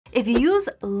If you use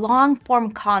long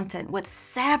form content with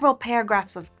several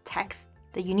paragraphs of text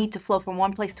that you need to flow from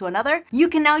one place to another, you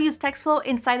can now use TextFlow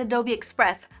inside Adobe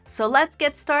Express. So let's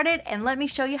get started and let me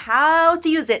show you how to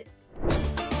use it.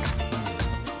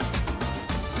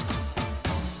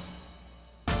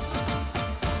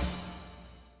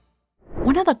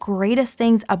 One of the greatest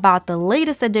things about the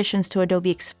latest additions to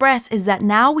Adobe Express is that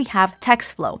now we have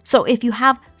TextFlow. So if you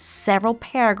have several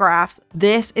paragraphs,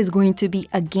 this is going to be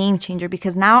a game changer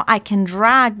because now I can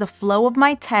drag the flow of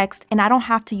my text and I don't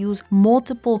have to use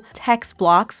multiple text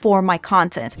blocks for my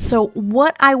content. So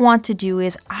what I want to do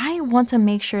is I want to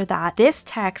make sure that this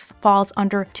text falls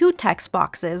under 2 text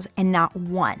boxes and not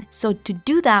 1. So to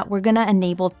do that, we're gonna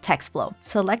enable TextFlow.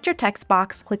 Select your text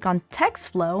box, click on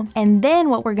TextFlow, and then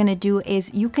what we're gonna do is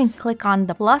you can click on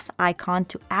the plus icon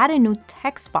to add a new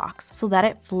text box so that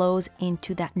it flows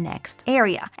into that next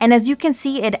area. And as you can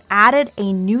see, it added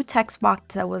a new text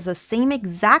box that was the same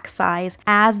exact size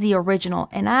as the original.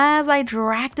 And as I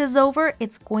drag this over,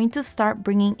 it's going to start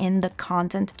bringing in the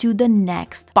content to the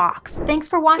next box. Thanks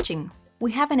for watching.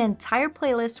 We have an entire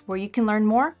playlist where you can learn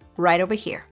more right over here.